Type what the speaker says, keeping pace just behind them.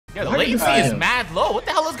Yeah, the latency is mad low. What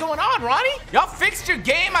the hell is going on, Ronnie? Y'all fixed your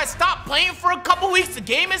game. I stopped playing for a couple weeks. The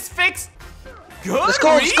game is fixed. Good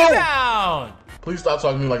rebound. Please stop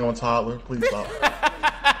talking to me like I'm a toddler. Please stop.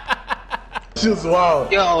 Just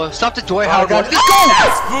wild. Yo, stop the Dwight Howard. Let's go.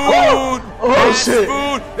 That's food. Oh shit.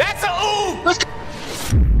 Food. That's a ooh. Let's go.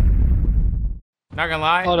 Not gonna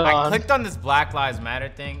lie, Hold I on. clicked on this Black Lives Matter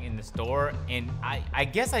thing in the store, and I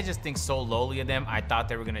guess I just think so lowly of them, I thought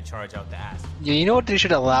they were gonna charge out the ass. Yeah, you know what they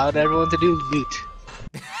should allow everyone to do? Loot.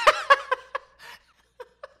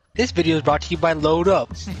 This video is brought to you by Load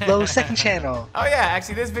Up, Lowe's second channel. Oh yeah,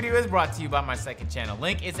 actually this video is brought to you by my second channel.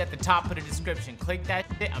 Link is at the top of the description. Click that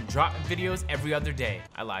shit. I'm dropping videos every other day.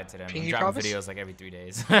 I lied to them. I'm dropping videos like every 3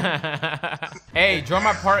 days. Hey, join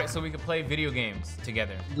my park so we can play video games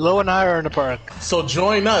together. Lo and I are in the park. So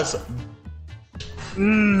join us. Actually,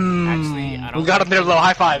 I don't We got him there, Lo.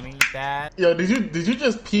 High five. That. Yo, did you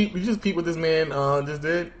just peep? You just peep what this man just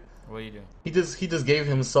did? What do you do? He just gave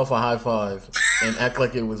himself a high five and act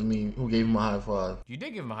like it was me who gave him a high five. You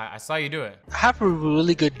did give him a high. I saw you do it. I have a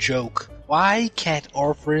really good joke. Why can't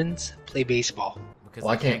orphans play baseball? Because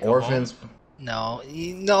Why they can't go orphans? home. No,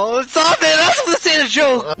 stop it! I was gonna say the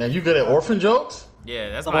joke. Now you good at orphan jokes? Yeah,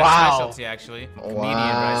 that's my Wow. specialty actually. I'm a comedian, but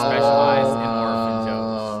I specialize in orphan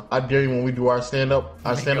jokes. I dare you when we do our stand-up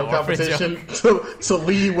orphan competition to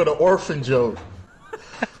lead with an orphan joke.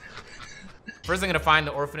 First I'm gonna find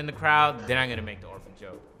the orphan in the crowd, then I'm gonna make the orphan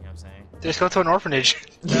joke. You know what I'm saying? Just go to an orphanage.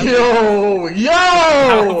 Yo!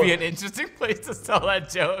 That would be an interesting place to tell that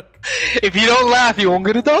joke. If you don't laugh, you won't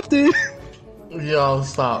get adopted. Yo,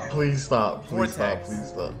 stop. Please stop. Please stop. Vortex. Please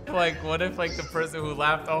stop. Like, what if like the person who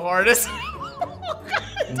laughed the hardest?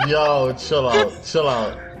 Yo, chill out. Chill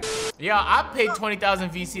out. Yeah, I paid 20,000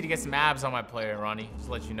 VC to get some abs on my player, Ronnie. Just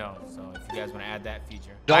to let you know. So if you guys want to add that feature.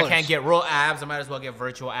 Dollars. I can't get real abs, I might as well get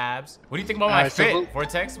virtual abs. What do you think about my Alright, so fit,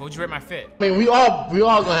 Vortex? What would you rate my fit? I mean, we all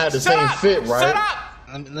gonna have the Shut same up! fit, right? Shut up!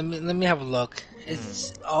 Let me have a look.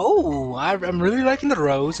 It's I'm really liking the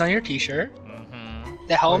rose on your t-shirt.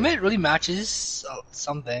 The helmet really matches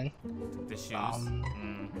something. The shoes.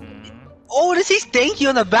 Oh, does he thank you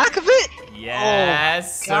on the back of it?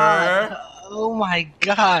 Yes, God. sir. Oh my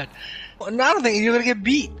god. No, I don't think you're gonna get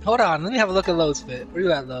beat. Hold on, let me have a look at Lowe's fit. Where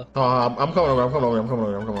you at, Lo? Oh, I'm coming over. I'm coming over. I'm coming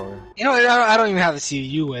over. I'm coming over. You know, I don't even have to see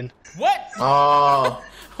you win. What?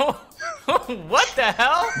 What the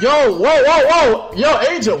hell? Yo, whoa. Yo,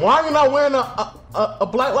 Agent, why are you not wearing a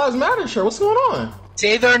Black Lives Matter shirt? What's going on?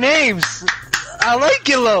 Say their names. I like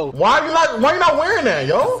it, Lo. Why you not wearing that,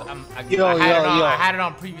 yo? I had it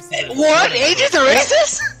on previously. What? Agent's a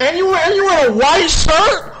racist? And you wear a white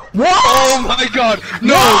shirt? What? Oh my god.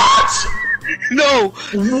 No. What? No.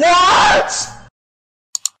 What?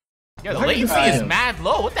 Yo, the latency is mad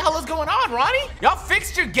low. What the hell is going on, Ronnie? Y'all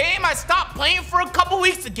fixed your game. I stopped playing for a couple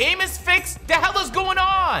weeks. The game is fixed. The hell is going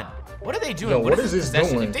on? What are they doing? Yo, what is this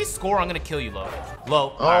doing? If they score, I'm gonna kill you, Lo.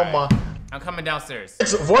 Lo. Oh my. I'm coming downstairs.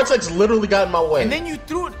 Vortex literally got in my way. And then you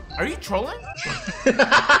threw it. Are you trolling?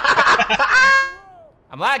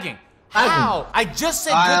 I'm lagging. How? I just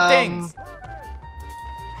said good things.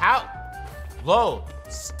 How? Lo,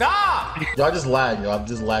 stop. Yo, I just lag, yo. I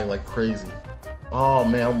just lag like crazy. Oh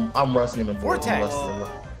man, I'm rushing the board. Vortex.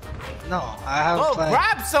 No, I have. Oh,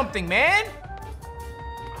 grab something, man.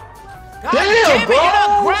 God Damn, bro. You're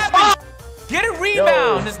not grabbing. Get a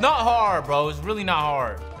rebound. Yo. It's not hard, bro. It's really not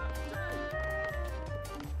hard.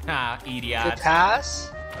 Ah, idiot. Good pass?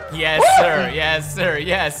 Yes, sir. Yes, sir.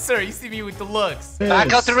 Yes, sir. You see me with the looks.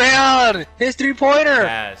 Back out the round. His three-pointer.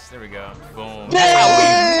 Yes, there we go. Boom.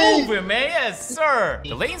 Yay! We moving, man. Yes, sir.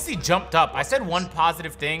 The latency jumped up. I said one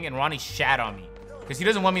positive thing, and Ronnie shat on me because he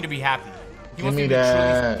doesn't want me to be happy. He wants me to be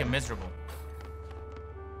truly fucking miserable.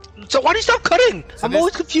 So why do you stop cutting? So I'm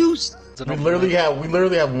always confused. We literally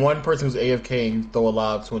have one person who's AFK and you throw a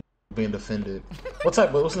lob to being defended. What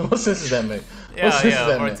sense does that make?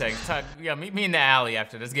 Vortex. Meet me in the alley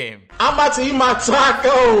after this game. I'm about to eat my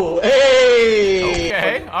taco. Hey.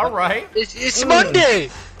 Okay. All right. It's Monday.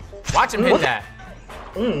 Watch him hit that.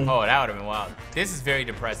 Oh, that would have been wild. This is very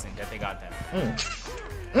depressing that they got that.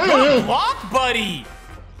 Good block, buddy.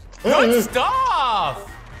 Good stuff.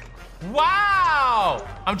 Wow.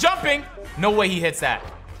 I'm jumping. No way he hits that.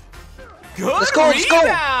 Good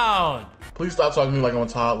rebound. Please stop talking to me like I'm a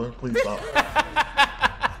toddler. Please stop.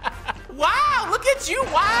 Wow, look at you.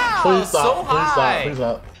 Wow. Please stop. So high. Please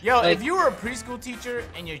stop. Yo, if you were a preschool teacher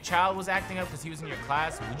and your child was acting up because he was in your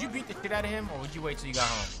class, would you beat the shit out of him or would you wait till you got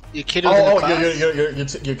home? Your kid was in the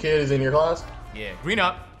class? Your kid is in your class? Yeah, green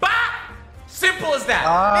up. Bah! Simple as that.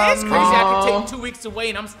 Man, it's crazy. I could take 2 weeks away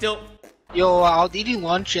and I'm still... Yo, I was eating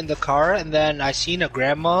lunch in the car and then I seen a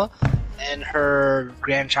grandma and her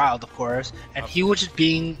grandchild, of course, and he was just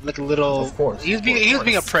being like a little. Of course. He was being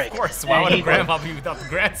a prick. Of course. Why would a grandma be without the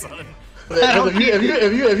grandson? If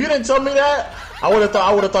you didn't tell me that, I would have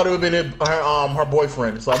thought it would have been her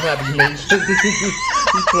boyfriend. So I'm happy you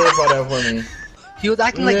clarified that for me. He was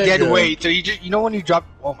acting like dead weight. So you know when you drop,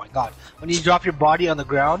 oh my god, when you drop your body on the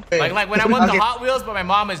ground. Like when I won the Hot Wheels, but my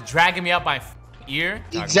mom is dragging me up my ear.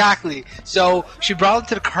 Exactly. So she brought him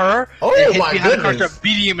to the car. Oh and my behind the car, goodness! started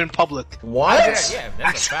beating him in public. What? Yeah,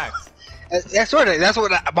 that's a fact. That's what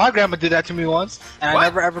my grandma did that to me once, and What? I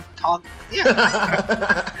never ever talked.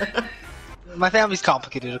 Yeah. My family's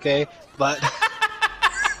complicated, okay? But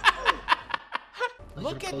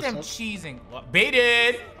Look at them cheesing.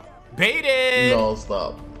 Baited. No,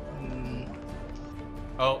 stop.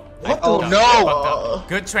 Oh. What I the fucked no. up. I fucked up.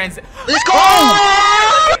 Good transit. let's go!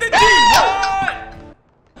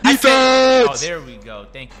 Oh, there we go.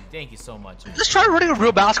 Thank you so much. Let's try running a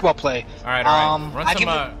real basketball play. All right.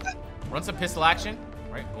 Run some pistol action.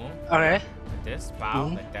 Right, boom. Okay. Like this, bow,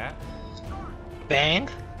 like that. Bang.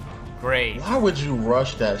 Great. Why would you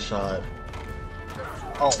rush that shot?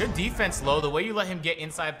 Oh. Good defense, low. The way you let him get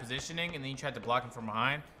inside positioning and then you tried to block him from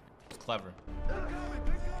behind, it's clever.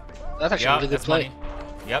 That's actually a really good that's play. money.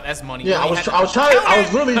 Yep, that's money. Yeah, You I really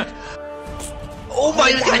was really. Oh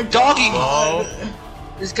my god, dogging! Oh.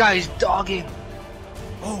 This guy is dogging.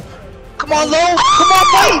 Oh. Come on, Low! Come on,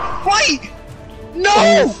 fight! No!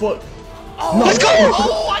 Oh, fuck. Oh, No. Let's go!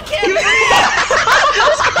 Oh, I can't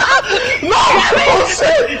No! Oh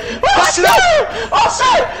shit! Oh shit! Oh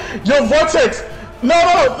shit! Yo, Vortex! No!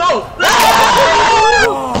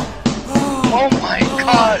 Oh my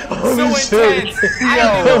god! So Holy shit. intense. I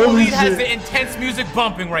don't Holy believe it has shit. the intense music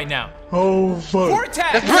bumping right now. Oh fuck!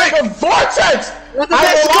 Vortex! The Vortex! What the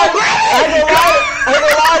heck?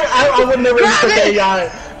 I would never expect the AI.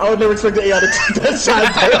 I would never expect the AI to take that shot.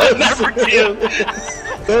 Never do.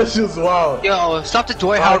 That shit's wild. Yo, stop the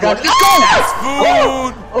Dwight Oh, Howard. God. Let's go! That's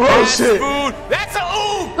food! Oh, That's shit. food! That's a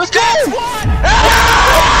ooh! Let's go!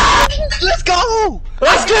 Let's go!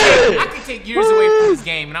 Let's get I it! can take years away from this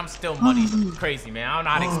game and I'm still money crazy, man. I don't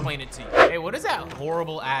know how to explain it to you. Hey, what is that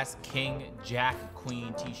horrible ass King Jack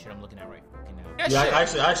Queen t-shirt I'm looking at right fucking now? That Yeah,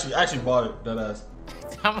 shit. I actually bought it. That ass.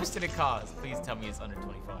 How much did it cost? Please tell me it's under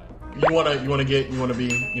 25. You wanna be,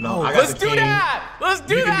 you know. Oh, I got let's the do king. that! Let's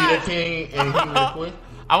do You that! can be the king and he can be the queen.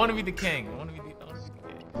 I want to be the king. I want to be the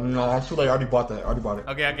king. No, it's too late. I already bought that.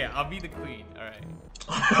 Okay. I'll be the queen. All right.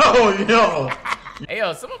 Oh yo! Hey,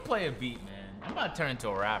 yo, someone play a beat, man. I'm about to turn into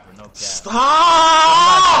a rapper. No cap.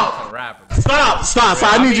 Stop! A rapper. Stop!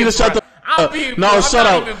 I need you to shut the. No, shut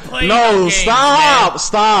up. No,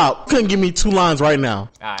 stop. Couldn't give me 2 lines right now.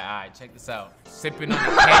 All right. Check this out. Sipping on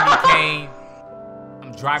the candy cane.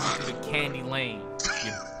 I'm driving through the candy lane.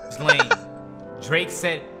 Your lane. Drake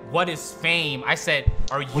said, "What is fame?" I said,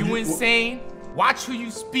 "Are you insane? Watch who you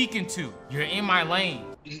speaking to. You're in my lane."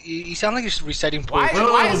 You sound like you're just reciting Why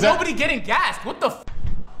poetry. is nobody getting gassed? What the f?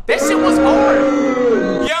 That shit was hard.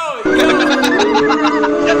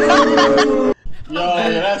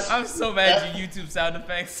 I'm so mad at your YouTube sound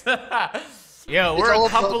effects. Yo, we're a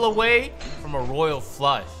couple away from a royal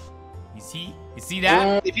flush. You see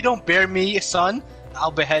that? If you don't bear me, son,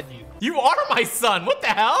 I'll behead you. You are my son. What the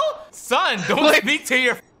hell? Son, don't speak to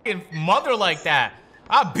your f***ing mother like that.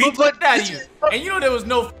 I'll beat the shit out of you. And you know there was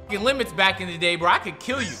no f***ing limits back in the day, bro. I could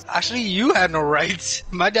kill you. Actually, you had no rights.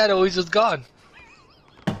 My dad always was gone.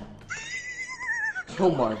 Oh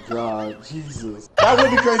my god, Jesus! That would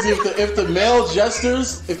be crazy if the male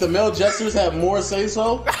jesters had more say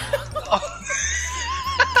so. God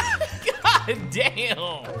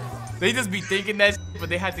damn. They just be thinking that shit, but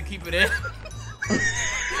they had to keep it in.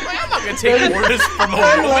 Like, I'm not gonna take orders from a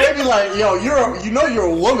woman. They'd be like, yo, you're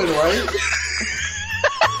a woman, right?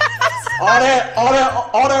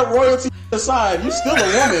 all that royalty aside, you still a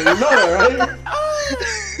woman, you know that, right?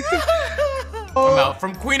 I'm out.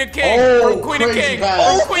 From Queen of King. Oh, From Queen of crazy King. pass.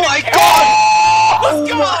 Oh Queen my of King.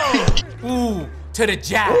 God! Let's go. Ooh, to the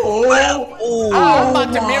jack. Oh, I'm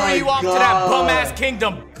about to my marry you off to that God. bum ass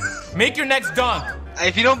kingdom. Make your next dunk.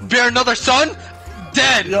 If you don't bear another son,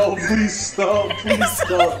 dead. Yo, please stop, please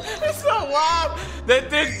stop. It's so wild that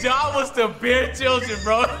this job was to bear children,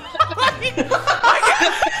 bro.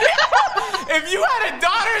 If you had a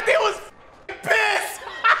daughter, they was pissed.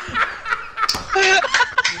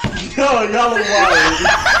 Yo, y'all are wild.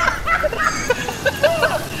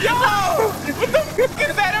 Yo, what the fuck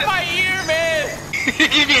is that in my ear, man?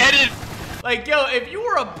 You beheaded. Like, yo, if you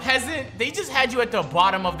were a peasant, they just had you at the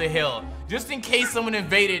bottom of the hill. Just in case someone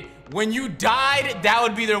invaded. When you died, that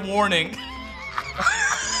would be their warning.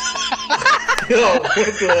 Yo, what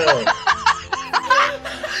the hell?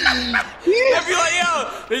 I'd be like,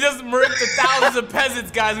 yo, they just murked the thousands of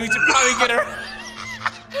peasants, guys. We should probably get her.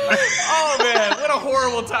 Oh man, what a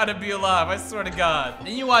horrible time to be alive, I swear to God.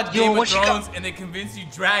 Then you watch Game of Thrones and they convince you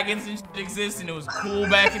dragons and shit exist and it was cool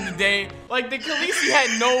back in the day. Like, the Khaleesi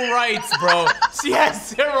had no rights, bro. She had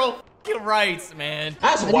 0 rights, man.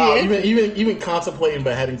 That's wild. Even contemplating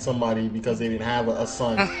beheading somebody because they didn't have a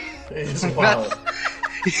son. It's wild.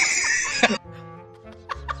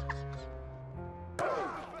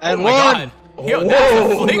 And oh my God. Yo, that's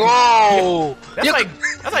a flick. Whoa.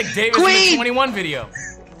 That's like Davis in the 21 video.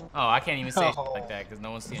 Oh, I can't even say shit like that because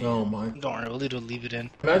no one's seen it. Oh my. Don't worry, we'll leave it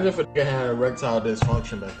in. Imagine if they had erectile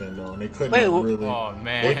dysfunction back then, though, and they couldn't really. Oh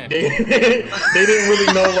man. They didn't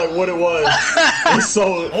really know like what it was. And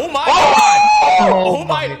so. Oh my God. Oh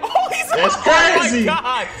my. Oh, he's that's crazy. Oh my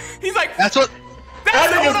God. He's like. That's what.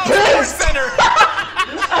 That's nigga's Center.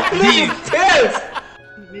 That nigga's pissed.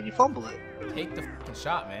 He made you fumble it. Take the fucking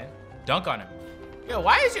shot, man. Dunk on him. Yo,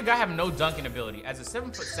 why does your guy have no dunking ability as a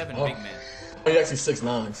 7'7" big man? He's actually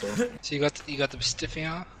 6'9", so. So you got the stiffy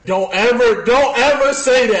on? Don't ever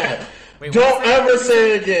say that. Wait, don't ever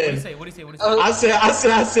say it again. What do you say?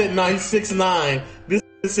 I said no, he's 6'9". This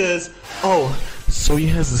says, oh, so he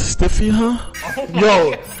has a stiffy, huh? Oh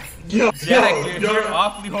Yo, Jack, you're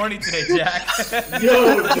awfully horny today, Jack.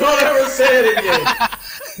 Yo, don't ever say it again.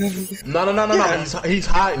 No. He's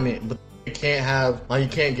hiding it, but he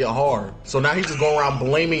can't get hard. So now he's just going around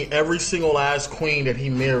blaming every single last queen that he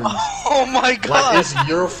marries. Oh my God! Like it's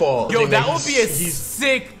your fault. Yo, that would be a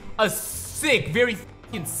sick, very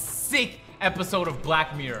fucking sick episode of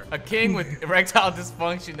Black Mirror. A king with erectile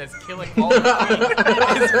dysfunction that's killing all the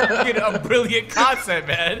queens. It's fucking a brilliant concept,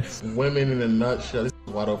 man. Women in a nutshell. This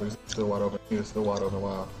is wide open. It's still wide open. It's still wide open.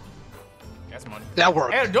 Wow. That's money. That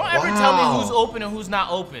worked. Hey, don't ever tell me who's open and who's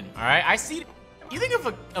not open. All right, I see. You think if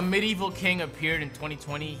a medieval king appeared in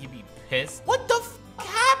 2020, he'd be pissed? What the f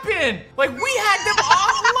happened? Like, we had them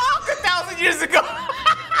off lock 1,000 years ago.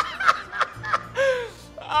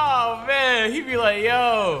 Oh man, he'd be like,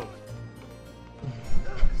 yo.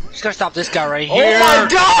 Just gotta stop this guy right here. Oh my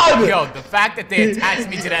God! Yo, the fact that they attached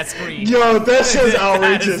me to that screen. Yo, that shit's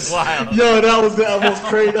outrageous. That is wild. Yo, that was the most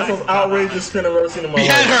crazy, that's the most outrageous screen I've ever seen in my life.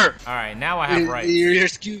 Behead her! Alright, now I have rights. Your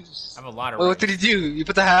excuse. I have a lot of Wait, rights. what did he do? You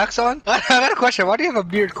put the hacks on? I got a question. Why do you have a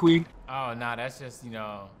beard, queen? Oh, nah, that's just,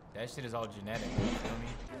 that shit is all genetic. You feel me?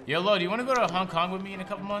 Yo, Lo, do you want to go to Hong Kong with me in a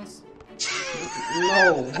couple months?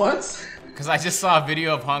 No, what? Because I just saw a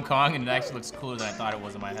video of Hong Kong and it actually looks cooler than I thought it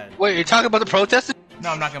was in my head. Wait, you're talking about the protest? No,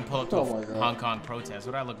 I'm not gonna pull up to a Hong Kong protest.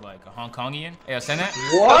 What do I look like? A Hong Kongian? Hey, send that?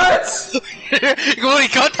 What? You only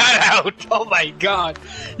cut that out. Oh my God.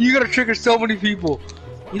 You're gonna trigger so many people.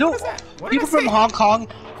 You know, people from Hong Kong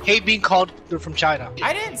hate being called they're from China.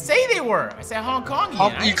 I didn't say they were. I said Hong Kongian.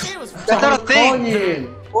 I didn't say it was from China. That's not a thing.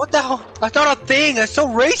 What the hell? That's not a thing. That's so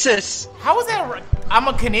racist. How is that right? I'm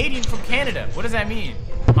a Canadian from Canada. What does that mean?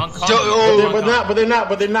 Hong Kong. But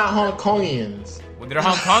they're not Hong Kongians. Well, they're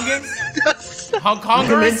Hong Kongans? Hong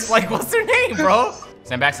Kongers? Like, what's their name, bro?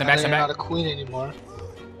 Send back. You're not a queen anymore.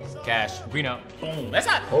 Cash. Reno. Boom. That's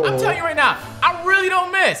not. I'm telling you right now, I really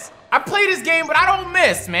don't miss. I play this game, but I don't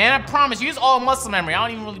miss, man. I promise you. It's all muscle memory. I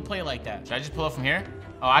don't even really play it like that. Should I just pull it from here?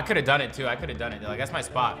 Oh, I could have done it too. I could have done it. Like, that's my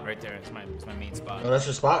spot right there. It's my main spot. Oh, that's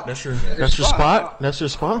your spot. That's your spot. That's your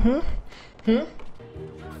spot.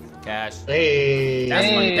 Cash. Hey.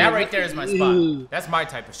 That right there is my spot. That's my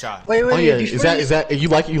type of shot. Wait. Oh yeah. Is that you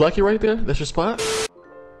like it right there? That's your spot.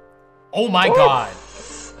 Oh my God.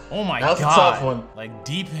 Oh my God. That's a tough one. Like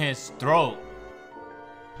deep in his throat.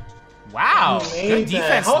 Wow. Good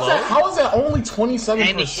defense, How is that only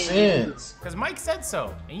 27%? Because Mike said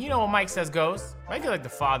so. And you know what Mike says goes. Mike is like the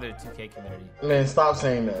father of the 2K community. Man, stop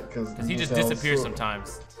saying that. Because he just disappears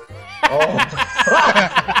sometimes. Oh.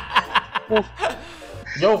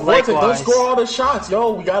 Yo, Vortex, don't score all the shots.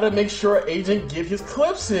 Yo, we gotta make sure Agent get his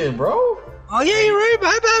clips in, bro. Oh yeah, you're right.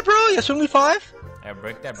 My bad, bro. Yeah, swing me 5. Yeah,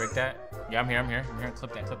 break that. Yeah, I'm here.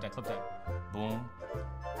 Clip that. Boom.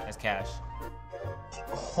 That's Cash.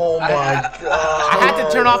 Oh my God. I had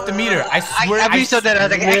to turn off the meter. I swear. I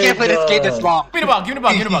can't play this game this long. Give me the ball. Give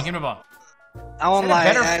me the ball. I won't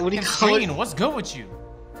lie. What's good with you?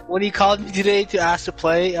 When he called me today to ask to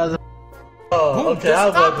play, I was like, oh, okay.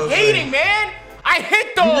 Stop hating, man. I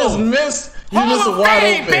hit those. You missed a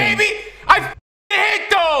wide open. Baby. I hit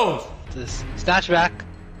those. This snatch back.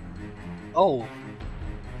 Oh.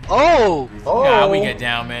 Nah, we get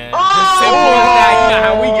down, man. Just simple as that. You know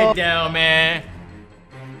how we get down, man.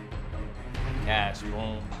 Cash,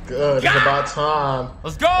 boom. Good. It's about time.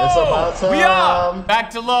 Let's go. It's about time. We up. Back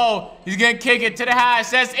to low. He's gonna kick it to the hash.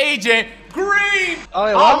 That's Agent. Green! Oh,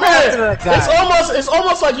 yeah, Oh man, guy. it's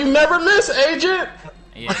almost like you never miss, Agent.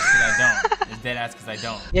 Yeah, it's because I don't. It's dead ass because I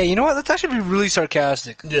don't. Yeah, you know what? Let's actually be really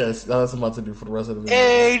sarcastic. Yes, that's what I'm about to do for the rest of the video.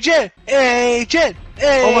 Agent! Agent!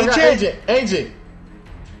 Agent! Oh my god, Agent!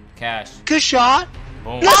 Cash. Good shot!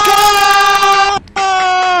 Boom. Let's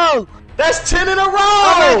go! That's 10 in a row!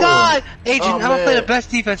 Oh my god! Agent, Oh, I'm gonna play man. the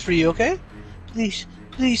best defense for you, okay? Please,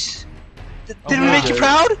 please. Did we man. make you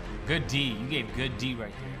proud? Good D. You gave good D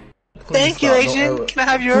right there. Please Thank you, stop, Agent. don't ever- Can I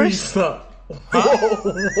have Please yours? stop. Huh?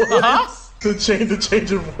 What? Huh? The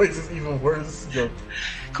change of voice is even worse. Yo.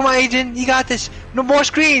 Come on, Agent. You got this. No more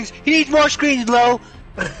screens. He needs more screens, Lo.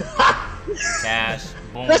 Cash.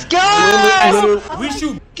 Boom. Let's go! Little- We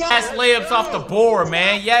shoot ass layups off the board,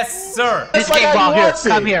 man. Yes, sir. This like game how ball you here. want it.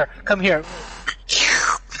 Come here. Come here.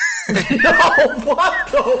 Yo, what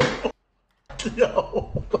the?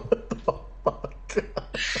 Yo, what the fuck?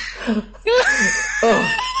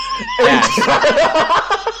 Oh.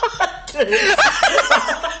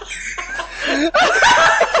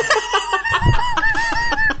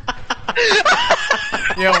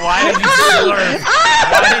 Yo, why did you slurp?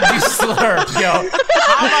 Why did you slurp, yo?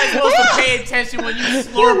 How am I supposed to pay attention when you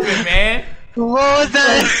slurping, man? What was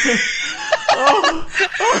that?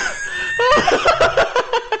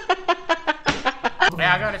 Man,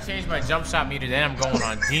 I gotta change my jump shot meter, then I'm going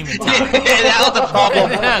on demon time. That was the problem.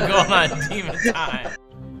 Then I'm going on demon time.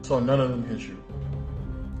 So none of them hit you.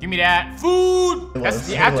 Give me that. Food! It That's was,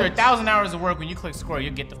 the, it after was. 1,000 hours of work, when you click score, you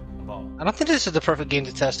get the ball. I don't think this is the perfect game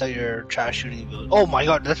to test out your trash shooting ability. Oh my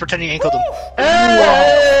god, let's pretend you ankled him.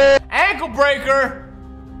 Hey! Ankle breaker!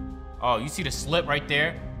 Oh, you see the slip right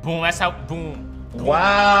there? Boom, that's how, boom.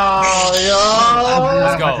 Wow, yo!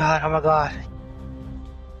 Let's go. Oh my god, oh my god.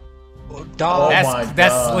 Oh, dog. Oh my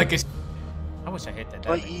That's God. slick as I wish I hit that.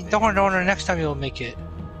 But you don't worry, next time you'll make it.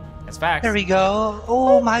 That's facts. There we go.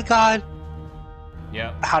 Oh my god.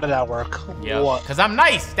 Yep. How did that work? Yep. What? Cause I'm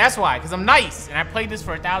nice. That's why. Cause I'm nice, and I played this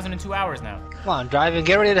for 1,002 hours now. Come on, drive and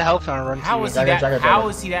get ready to help and run. How is he Jagger, that? Jagger, How Jagger.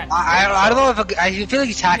 is he that? I don't know if I feel like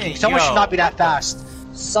he's hacking. Yeah, Someone yo. should not be that fast.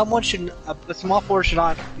 Someone should. A small forward should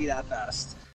not be that fast.